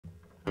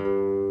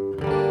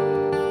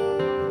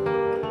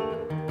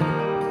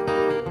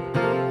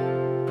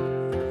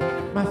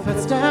My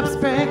footsteps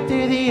break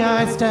through the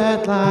ice,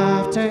 dead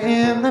laughter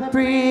in the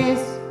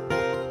breeze.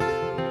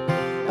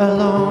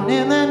 Alone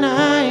in the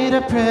night,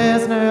 a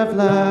prisoner of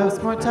love's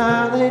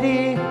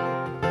mortality.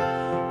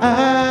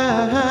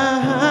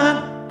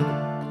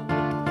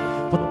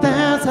 Well,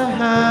 there's a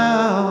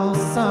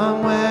house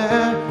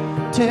somewhere,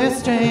 two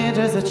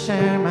strangers that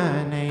share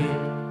my name.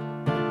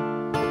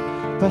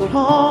 But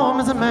home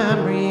is a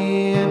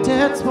memory, and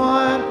it's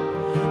one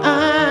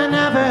I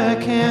never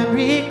can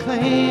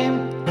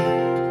reclaim.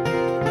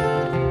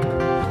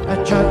 A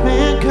drunk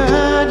man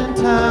couldn't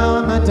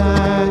tell my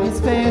daddy's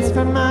face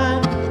from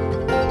mine.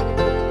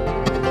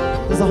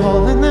 There's a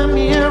hole in the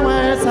mirror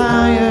where his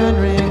iron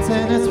rings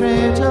and his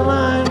rage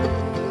align.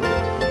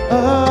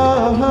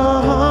 Oh,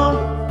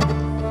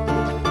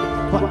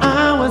 well,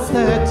 I was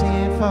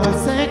 13 for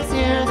 6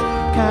 years,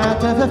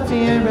 captive of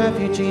fear,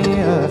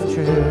 refugee of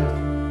truth.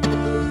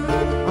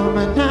 On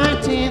my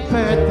 19th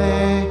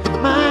birthday,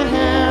 my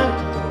hair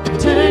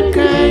turned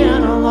gray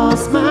and I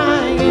lost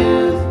my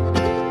youth.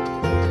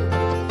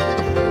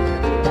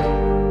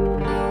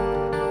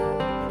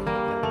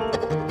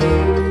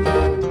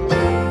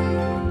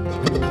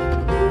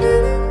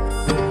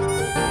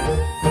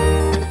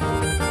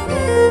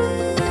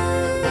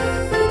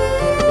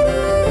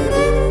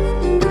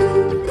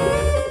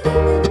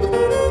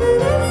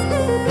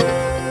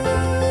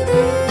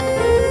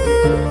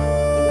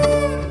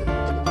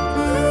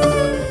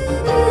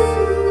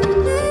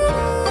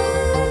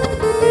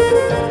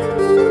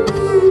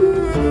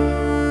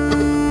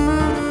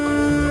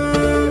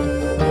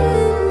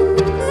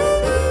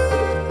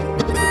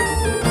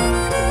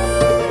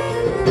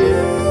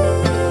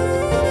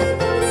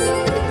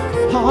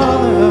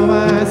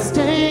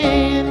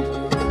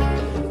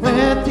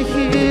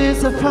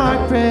 Of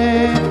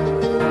heartbreak,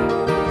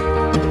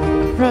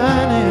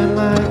 running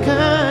like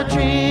a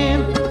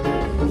dream,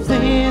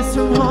 flees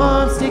from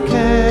home's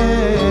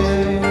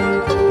decay.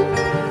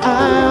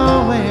 I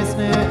always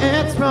knew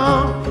it's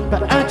wrong,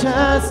 but I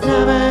just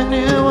never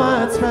knew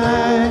what's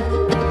right.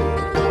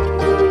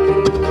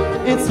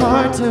 It's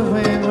hard to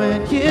win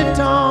when you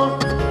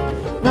don't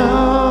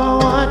know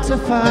what to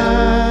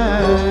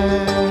fight.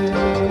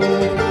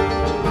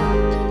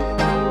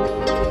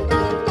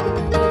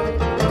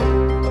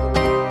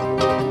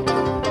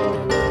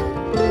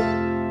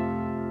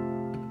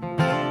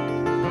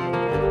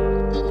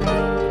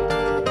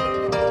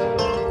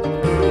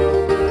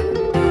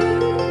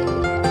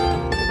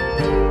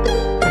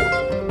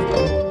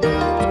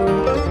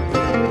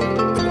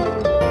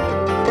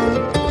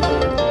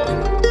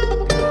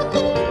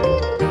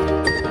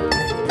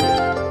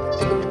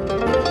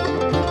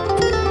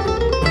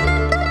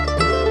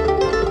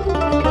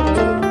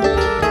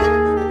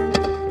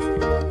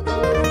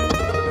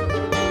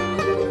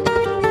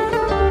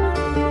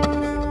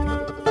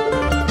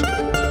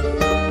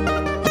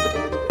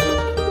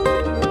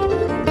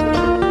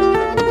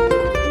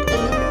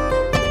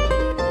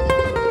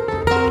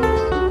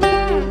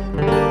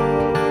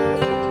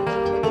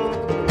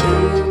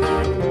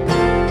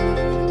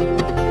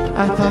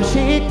 I thought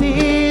she'd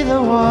be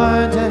the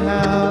one to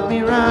help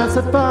me rise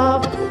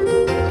above,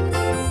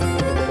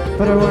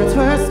 but her words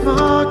were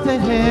smoke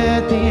that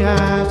hid the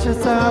ashes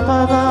of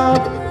our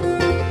love.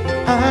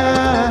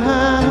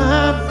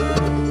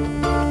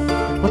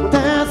 Well,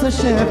 there's a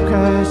ship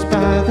crashed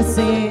by the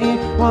sea,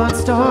 one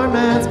storm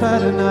ends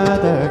but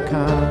another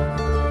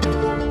comes.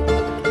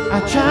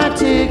 I tried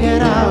to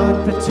get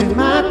out, but to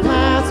my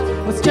past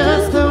was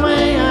just the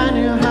way I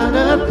knew how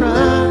to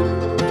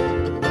run.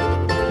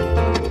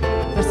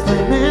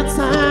 Flaming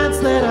signs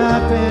lit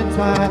up in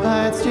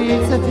twilight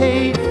streets of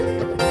hate.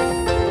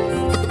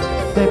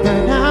 They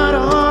burn out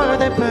or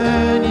they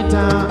burn you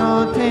down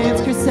on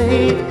pain's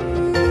crusade.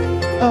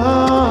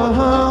 Oh,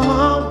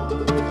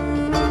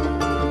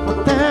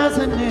 well, there's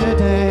a new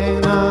day,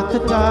 not the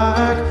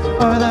dark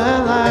or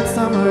the light,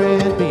 somewhere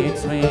in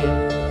between.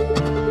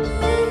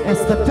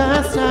 It's the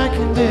best I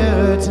can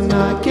do to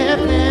not give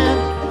in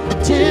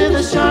to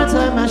the sharp